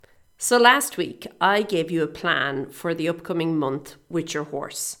So last week, I gave you a plan for the upcoming month with your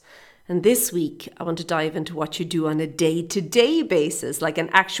horse. And this week, I want to dive into what you do on a day-to-day basis, like an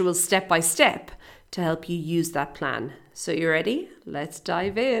actual step-by-step, to help you use that plan. So you ready? Let's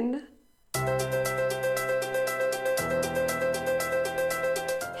dive in.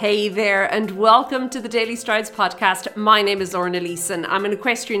 Hey there, and welcome to the Daily Strides podcast. My name is Lorna Leeson. I'm an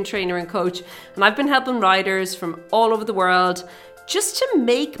equestrian trainer and coach, and I've been helping riders from all over the world just to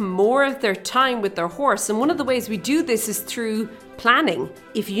make more of their time with their horse. And one of the ways we do this is through planning.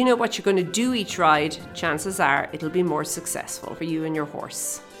 If you know what you're going to do each ride, chances are it'll be more successful for you and your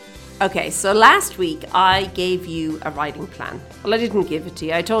horse. Okay, so last week I gave you a riding plan. Well, I didn't give it to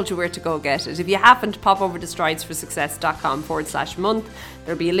you. I told you where to go get it. If you haven't, pop over to stridesforsuccess.com/month.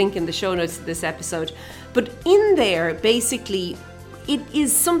 There'll be a link in the show notes to this episode. But in there, basically, it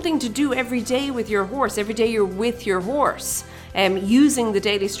is something to do every day with your horse. Every day you're with your horse, using the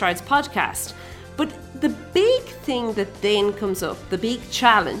Daily Strides podcast. But the big thing that then comes up, the big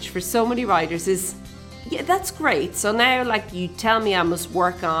challenge for so many riders is, yeah, that's great. So now, like, you tell me I must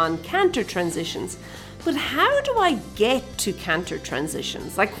work on canter transitions. But how do I get to canter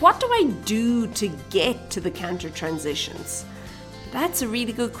transitions? Like, what do I do to get to the canter transitions? That's a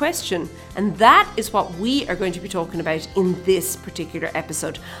really good question. And that is what we are going to be talking about in this particular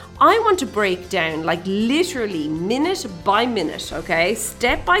episode. I want to break down, like, literally minute by minute, okay,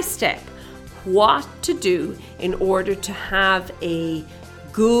 step by step, what to do in order to have a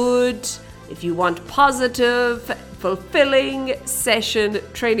good, if you want, positive, fulfilling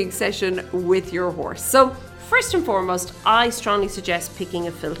training session with your horse. So first and foremost, I strongly suggest picking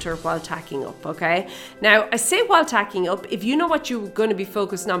a filter while tacking up, okay? Now, I say while tacking up, if you know what you're going to be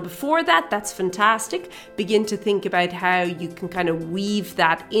focused on before that, that's fantastic. Begin to think about how you can kind of weave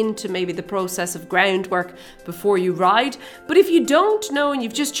that into maybe the process of groundwork before you ride. But if you don't know and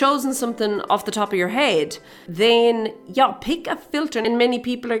you've just chosen something off the top of your head, then yeah, pick a filter. And many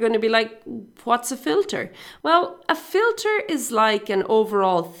people are going to be like, what's a filter? Well, a filter is like an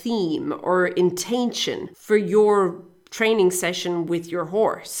overall theme or intention for your training session with your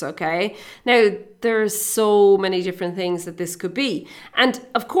horse, okay? Now, there's so many different things that this could be. And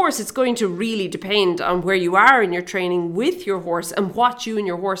of course, it's going to really depend on where you are in your training with your horse and what you and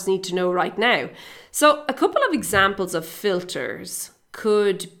your horse need to know right now. So a couple of examples of filters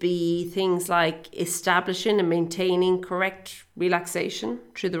could be things like establishing and maintaining correct relaxation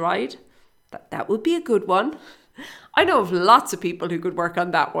through the ride. That would be a good one. I know of lots of people who could work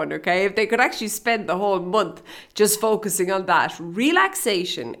on that one, okay? If they could actually spend the whole month just focusing on that.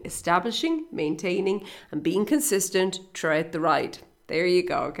 Relaxation, establishing, maintaining, and being consistent throughout the ride. There you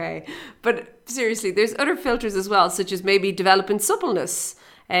go, okay? But seriously, there's other filters as well, such as maybe developing suppleness.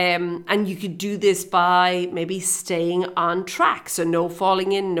 And you could do this by maybe staying on track. So no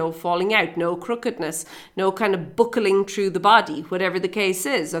falling in, no falling out, no crookedness, no kind of buckling through the body, whatever the case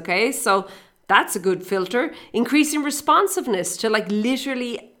is, okay? So that's a good filter. Increasing responsiveness to like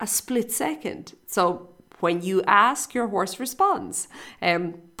literally a split second. So when you ask, your horse responds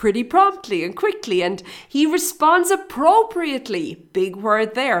pretty promptly and quickly, and he responds appropriately. Big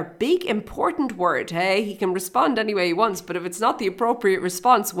word there, big important word. Hey, he can respond any way he wants, but if it's not the appropriate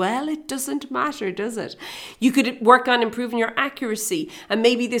response, well, it doesn't matter, does it? You could work on improving your accuracy, and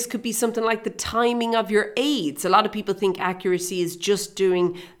maybe this could be something like the timing of your aids. A lot of people think accuracy is just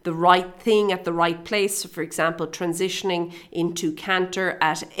doing the right thing at the right place. So for example, transitioning into canter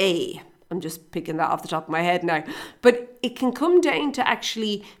at A. I'm just picking that off the top of my head now. But it can come down to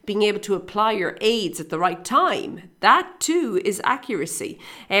actually being able to apply your aids at the right time. That too is accuracy.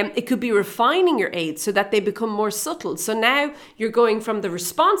 It could be refining your aids so that they become more subtle. So now you're going from the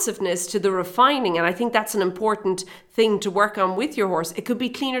responsiveness to the refining. And I think that's an important thing to work on with your horse. It could be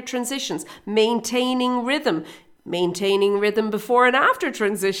cleaner transitions, maintaining rhythm before and after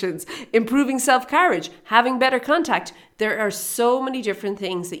transitions, improving self-carriage, having better contact. There are so many different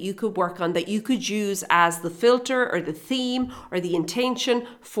things that you could work on that you could use as the filter or the theme or the intention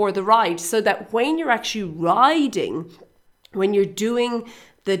for the ride, so that when you're actually riding, when you're doing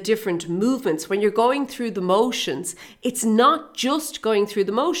the different movements, when you're going through the motions, it's not just going through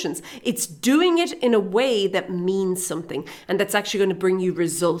the motions. It's doing it in a way that means something and that's actually going to bring you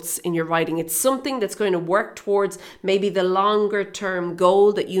results in your riding. It's something that's going to work towards maybe the longer term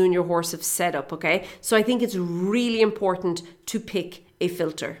goal that you and your horse have set up, okay? So I think it's really important to pick a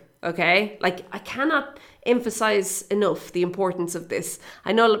filter, okay? Like, I cannot emphasize enough the importance of this.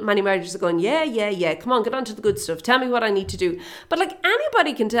 I know many riders are going, yeah, come on, get on to the good stuff. Tell me what I need to do. But like,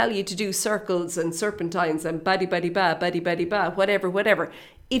 anybody can tell you to do circles and serpentines and baddy-baddy-ba, whatever.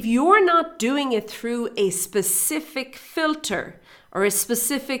 If you're not doing it through a specific filter, or a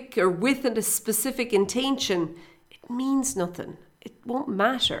specific or with a specific intention, it means nothing. It won't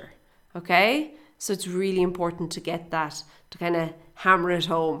matter. Okay? So it's really important to get that, to kind of hammer it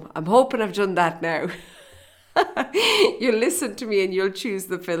home. I'm hoping I've done that now. You'll listen to me and you'll choose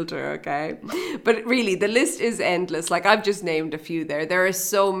the filter, okay? But really, the list is endless. Like, I've just named a few there. There are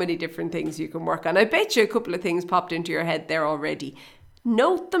so many different things you can work on. I bet you a couple of things popped into your head there already.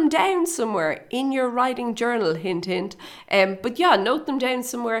 Note them down somewhere in your writing journal, hint, hint. But yeah, note them down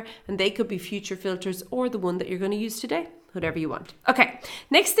somewhere, and they could be future filters or the one that you're going to use today. Whatever you want. Okay,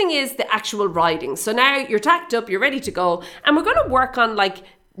 next thing is the actual writing. So now you're tacked up, you're ready to go, and we're going to work on like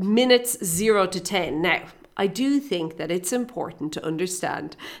minutes 0 to 10. Now, I do think that it's important to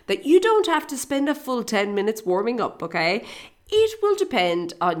understand that you don't have to spend a full 10 minutes warming up, okay? It will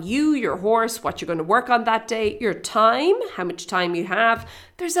depend on you, your horse, what you're going to work on that day, your time, how much time you have.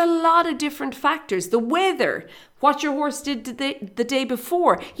 There's a lot of different factors. The weather, what your horse did the day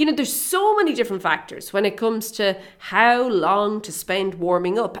before. You know, there's so many different factors when it comes to how long to spend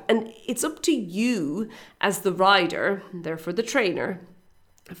warming up. And it's up to you as the rider, therefore the trainer,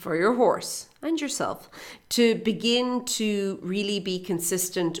 for your horse and yourself to begin to really be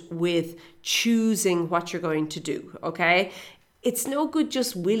consistent with choosing what you're going to do, okay? It's no good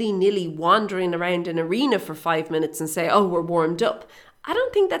just willy-nilly wandering around an arena for 5 minutes and say, oh, we're warmed up. I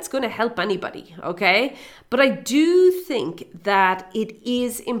don't think that's going to help anybody, okay? But I do think that it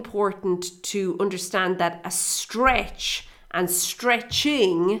is important to understand that a stretch and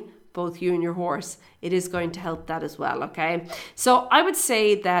stretching, both you and your horse, it is going to help that as well, okay? So I would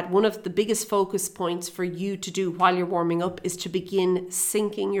say that one of the biggest focus points for you to do while you're warming up is to begin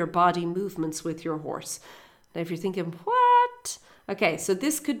syncing your body movements with your horse. Now, if you're thinking, what? Okay, so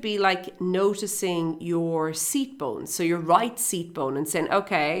this could be like noticing your seat bone, so your right seat bone, and saying,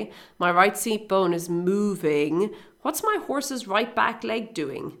 okay, my right seat bone is moving. What's my horse's right back leg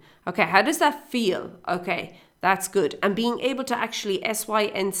doing? Okay, how does that feel? Okay, that's good. And being able to actually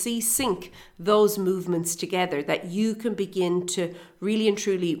SYNC sync those movements together, that you can begin to really and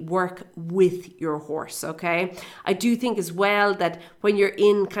truly work with your horse, okay? I do think as well that when you're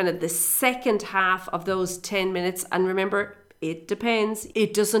in kind of the second half of those 10 minutes, and remember, it depends.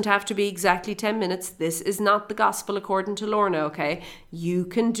 It doesn't have to be exactly 10 minutes. This is not the gospel according to Lorna, okay? You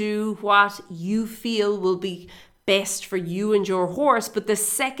can do what you feel will be best for you and your horse, but the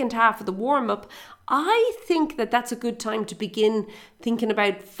second half of the warm-up, I think that that's a good time to begin thinking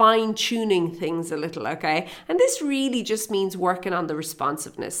about fine-tuning things a little, okay? And this really just means working on the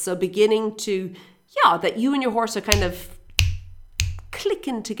responsiveness. So beginning to, that you and your horse are kind of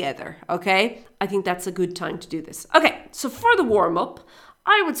clicking together, okay? I think that's a good time to do this. Okay, so for the warm-up,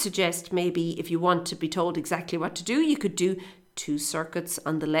 I would suggest maybe if you want to be told exactly what to do, you could do 2 circuits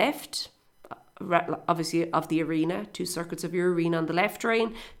on the left, obviously of the arena, 2 circuits of your arena on the left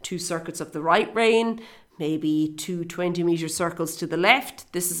rein, 2 circuits of the right rein, maybe 2 20-meter circles to the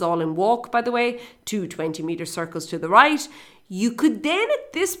left. This is all in walk, by the way, 2 20-meter circles to the right. You could then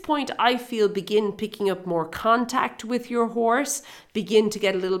at this point, I feel, begin picking up more contact with your horse, begin to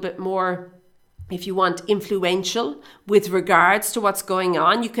get a little bit more, if you want, influential with regards to what's going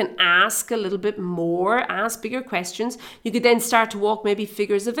on. You can ask a little bit more, ask bigger questions. You could then start to walk maybe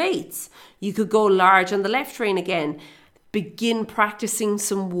figures of 8s. You could go large on the left rein again. Begin practicing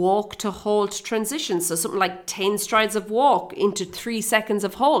some walk to halt transitions. So something like 10 strides of walk into 3 seconds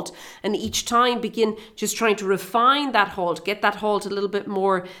of halt. And each time begin just trying to refine that halt, get that halt a little bit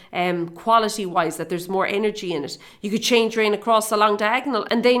more quality wise, that there's more energy in it. You could change rein across the long diagonal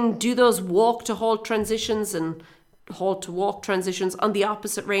and then do those walk to halt transitions and halt to walk transitions on the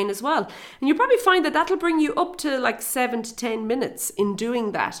opposite rein as well. And you'll probably find that that'll bring you up to like 7 to 10 minutes in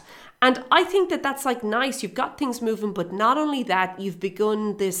doing that. And I think that that's like nice. You've got things moving, but not only that, you've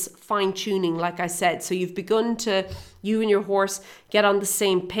begun this fine tuning, like I said. So you've begun to, you and your horse, get on the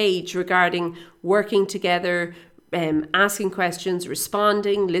same page regarding working together, asking questions,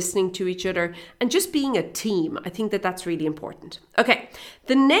 responding, listening to each other, and just being a team. I think that that's really important. Okay,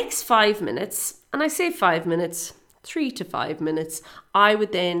 the next 5 minutes, and I say 5 minutes, 3 to 5 minutes, I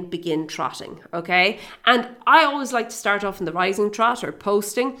would then begin trotting, okay? And I always like to start off in the rising trot or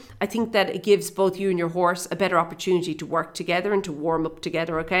posting. I think that it gives both you and your horse a better opportunity to work together and to warm up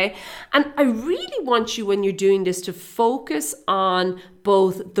together, okay? And I really want you, when you're doing this, to focus on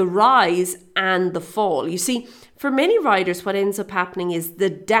both the rise and the fall. You see, for many riders, what ends up happening is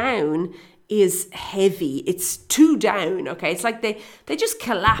the down is heavy. It's too down, okay? It's like they just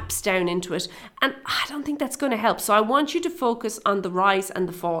collapse down into it. And I don't think that's going to help. So I want you to focus on the rise and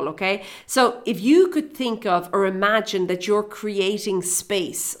the fall, okay? So if you could think of or imagine that you're creating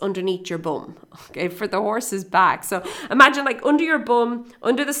space underneath your bum, okay, for the horse's back. So imagine like under your bum,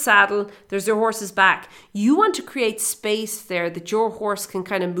 under the saddle, there's your horse's back. You want to create space there that your horse can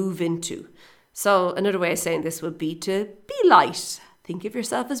kind of move into. So another way of saying this would be to be light. Think of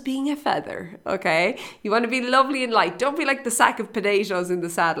yourself as being a feather, okay? You want to be lovely and light. Don't be like the sack of potatoes in the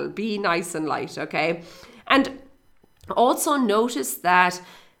saddle. Be nice and light, okay? And also notice that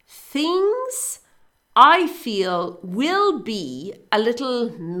things, I feel, will be a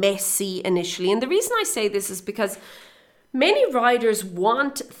little messy initially. And the reason I say this is because many riders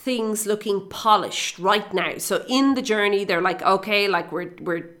want things looking polished right now. So in the journey, they're like, okay, like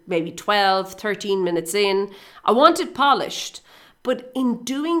we're maybe 12, 13 minutes in. I want it polished. But in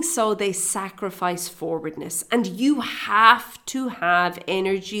doing so, they sacrifice forwardness. And you have to have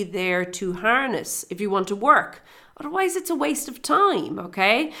energy there to harness if you want to work. Otherwise, it's a waste of time,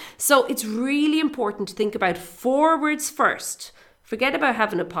 okay? So it's really important to think about forwards first. Forget about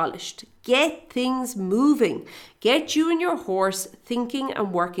having it polished. Get things moving. Get you and your horse thinking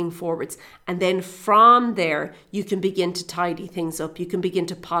and working forwards. And then from there, you can begin to tidy things up. You can begin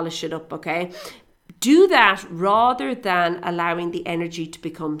to polish it up, okay? Do that rather than allowing the energy to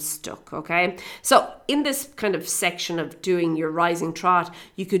become stuck, okay? So in this kind of section of doing your rising trot,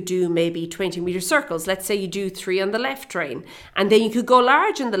 you could do maybe 20-meter circles. Let's say you do 3 on the left rein. And then you could go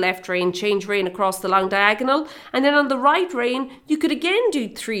large in the left rein, change rein across the long diagonal. And then on the right rein, you could again do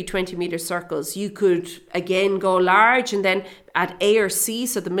 3 20-meter circles. You could again go large, and then at A or C,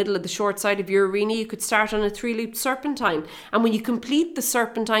 so the middle of the short side of your arena, you could start on a 3-loop serpentine. And when you complete the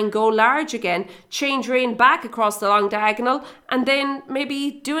serpentine, go large again, change rein back across the long diagonal, and then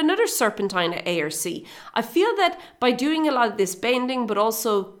maybe do another serpentine at A or C. I feel that by doing a lot of this bending, but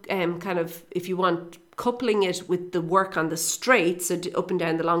also kind of, if you want, coupling it with the work on the straight, so up and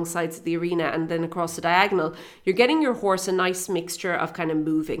down the long sides of the arena and then across the diagonal, you're getting your horse a nice mixture of kind of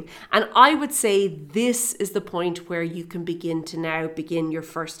moving. And I would say this is the point where you can begin your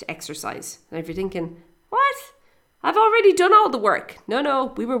first exercise. Now if you're thinking, what? I've already done all the work.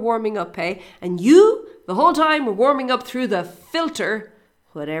 No, we were warming up, hey? And you, the whole time, were warming up through the filter,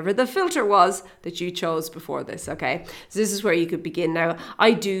 whatever the filter was that you chose before this, okay? So this is where you could begin. Now,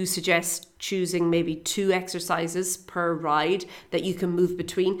 I do suggest choosing maybe 2 exercises per ride that you can move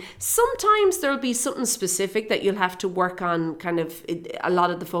between. Sometimes there'll be something specific that you'll have to work on, a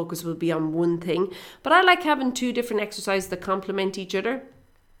lot of the focus will be on one thing. But I like having 2 different exercises that complement each other.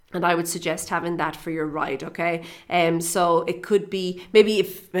 And I would suggest having that for your ride, okay? So it could be, maybe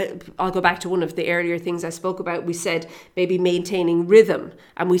if, I'll go back to one of the earlier things I spoke about, we said maybe maintaining rhythm.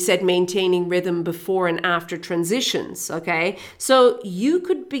 And we said maintaining rhythm before and after transitions, okay? So you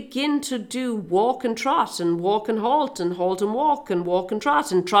could begin to do walk and trot and walk and halt and walk and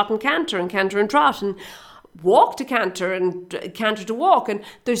trot and canter and trot and walk to canter and canter to walk. And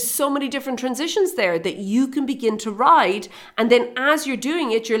there's so many different transitions there that you can begin to ride. And then as you're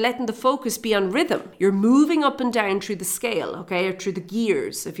doing it, you're letting the focus be on rhythm. You're moving up and down through the scale, okay, or through the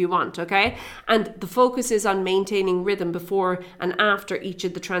gears if you want, okay? And the focus is on maintaining rhythm before and after each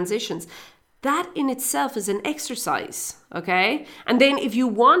of the transitions. That in itself is an exercise, okay? And then if you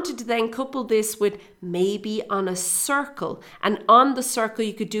wanted to then couple this with maybe on a circle, and on the circle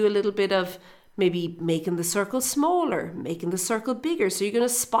you could do a little bit of maybe making the circle smaller, making the circle bigger. So you're going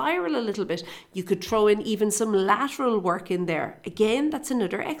to spiral a little bit. You could throw in even some lateral work in there. Again, that's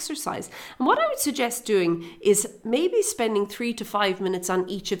another exercise. And what I would suggest doing is maybe spending 3 to 5 minutes on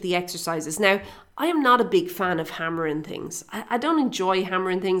each of the exercises. Now, I am not a big fan of hammering things. I don't enjoy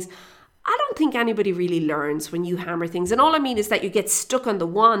hammering things. I don't think anybody really learns when you hammer things. And all I mean is that you get stuck on the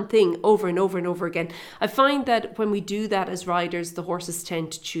one thing over and over and over again. I find that when we do that as riders, the horses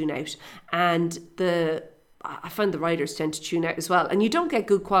tend to tune out. And I find the riders tend to tune out as well. And you don't get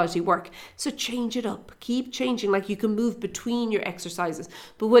good quality work. So change it up. Keep changing. Like you can move between your exercises.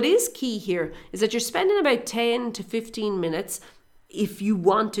 But what is key here is that you're spending about 10 to 15 minutes if you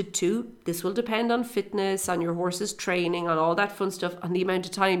wanted to. This will depend on fitness, on your horse's training, on all that fun stuff, on the amount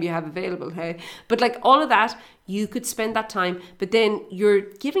of time you have available, hey? But like all of that, you could spend that time, but then you're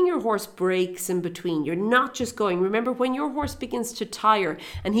giving your horse breaks in between. You're not just going. Remember, when your horse begins to tire,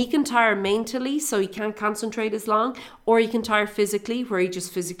 and he can tire mentally, so he can't concentrate as long, or he can tire physically, where he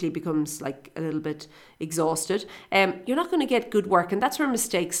just physically becomes like a little bit exhausted, you're not going to get good work, and that's where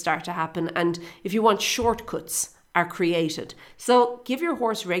mistakes start to happen. And if you want shortcuts, are created. So give your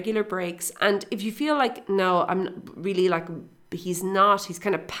horse regular breaks. And if you feel like, no, I'm really like he's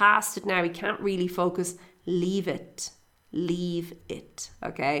kind of past it now. He can't really focus. Leave it.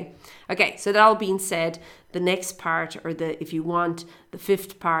 Okay. So that all being said, the next part, or if you want, the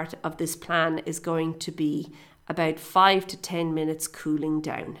fifth part of this plan is going to be about 5 to 10 minutes cooling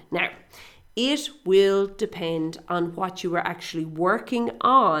down. Now, it will depend on what you are actually working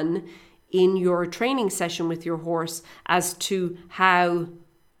on in your training session with your horse as to how,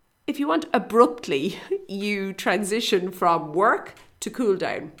 if you want, abruptly you transition from work to cool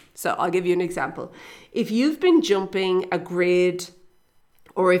down. So I'll give you an example. If you've been jumping a grid,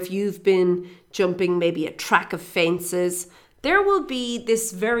 or if you've been jumping maybe a track of fences, there will be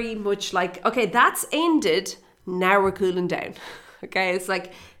this very much like, okay, that's ended, now we're cooling down. Okay, it's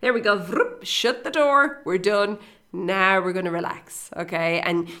like, there we go, shut the door, we're done, now we're going to relax. Okay,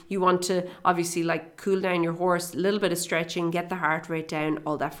 and you want to obviously like cool down your horse, a little bit of stretching, get the heart rate down,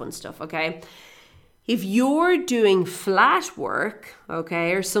 all that fun stuff. Okay, if you're doing flat work,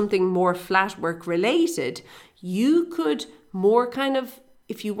 okay, or something more flat work related, you could more kind of,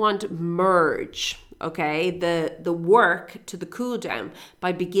 if you want, merge, okay, the work to the cool down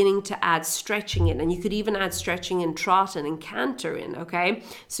by beginning to add stretching in. And you could even add stretching in trotting and canter in, okay?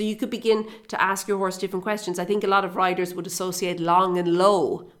 So you could begin to ask your horse different questions. I think a lot of riders would associate long and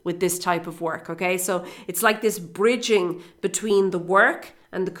low with this type of work, okay? So it's like this bridging between the work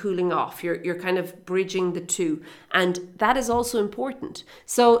and the cooling off. You're kind of bridging the two. And that is also important.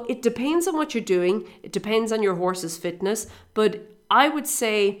 So it depends on what you're doing. It depends on your horse's fitness. But I would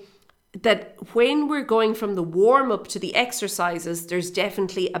say that when we're going from the warm up to the exercises, there's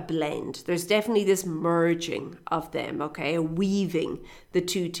definitely a blend. There's definitely this merging of them, okay? Weaving the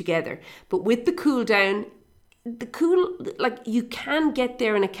two together. But with the cool down, like you can get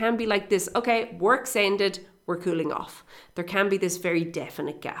there and it can be like this, okay, work's ended, we're cooling off. There can be this very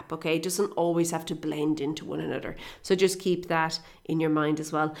definite gap, okay? It doesn't always have to blend into one another. So just keep that in your mind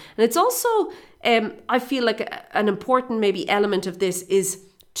as well. And it's also, I feel like an important maybe element of this is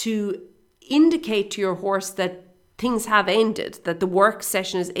to indicate to your horse that things have ended, that the work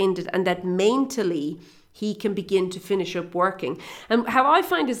session is ended, and that mentally he can begin to finish up working. And how I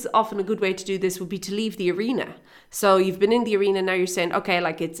find is often a good way to do this would be to leave the arena. So you've been in the arena, now you're saying, okay,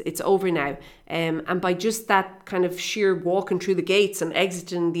 like it's over now. And by just that kind of sheer walking through the gates and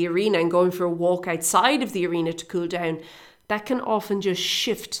exiting the arena and going for a walk outside of the arena to cool down, that can often just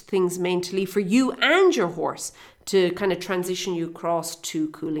shift things mentally for you and your horse to kind of transition you across to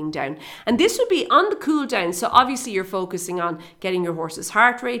cooling down. And this would be on the cool down. So obviously you're focusing on getting your horse's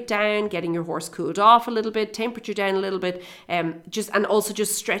heart rate down, getting your horse cooled off a little bit, temperature down a little bit, and also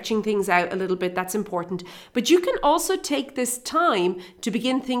just stretching things out a little bit. That's important. But you can also take this time to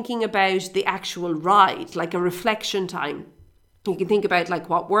begin thinking about the actual ride, like a reflection time. You can think about like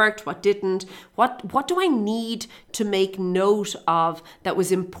what worked, what didn't, what do I need to make note of that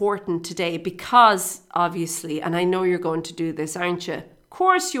was important today? Because obviously, and I know you're going to do this, aren't you? Of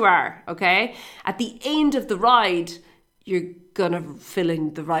course you are, okay? At the end of the ride, you're going to fill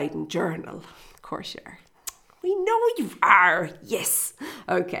in the riding journal. Of course you are. We know you are. Yes.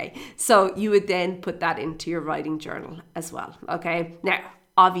 Okay. So you would then put that into your riding journal as well. Okay. Now,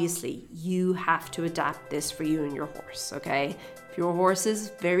 obviously, you have to adapt this for you and your horse, okay? If your horse is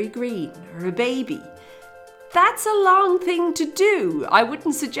very green or a baby, that's a long thing to do. I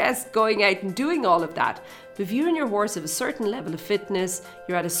wouldn't suggest going out and doing all of that. But if you and your horse have a certain level of fitness,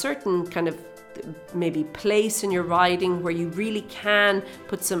 you're at a certain kind of maybe place in your riding where you really can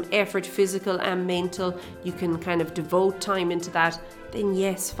put some effort, physical and mental, you can kind of devote time into that, then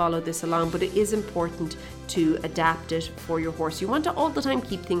yes, follow this along. But it is important to adapt it for your horse. You want to all the time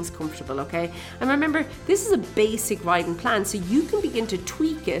keep things comfortable, okay? And remember, this is a basic riding plan, so you can begin to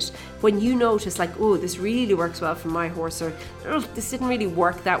tweak it when you notice like, oh, this really works well for my horse, or oh, this didn't really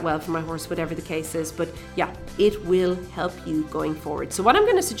work that well for my horse, whatever the case is. But yeah, it will help you going forward. So what I'm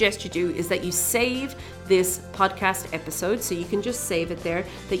going to suggest you do is that you save this podcast episode, so you can just save it there,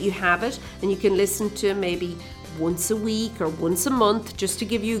 that you have it, and you can listen to maybe once a week or once a month, just to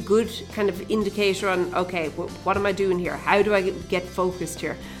give you a good kind of indicator on, okay, what am I doing here? How do I get focused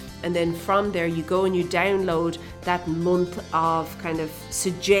here? And then from there, you go and you download that month of kind of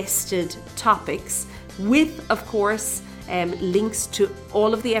suggested topics with, of course, links to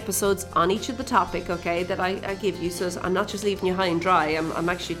all of the episodes on each of the topic, okay, that I give you. So I'm not just leaving you high and dry, I'm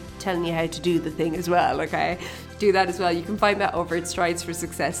actually telling you how to do the thing as well, okay? Do that as well. You can find that over at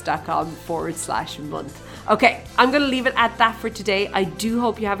stridesforsuccess.com/month. Okay, I'm going to leave it at that for today. I do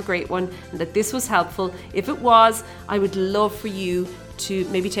hope you have a great one and that this was helpful. If it was, I would love for you to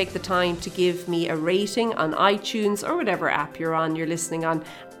maybe take the time to give me a rating on iTunes or whatever app you're listening on.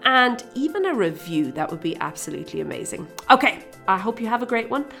 and even a review. That would be absolutely amazing. Okay, I hope you have a great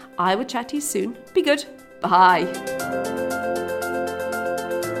one. I will chat to you soon. Be good. Bye.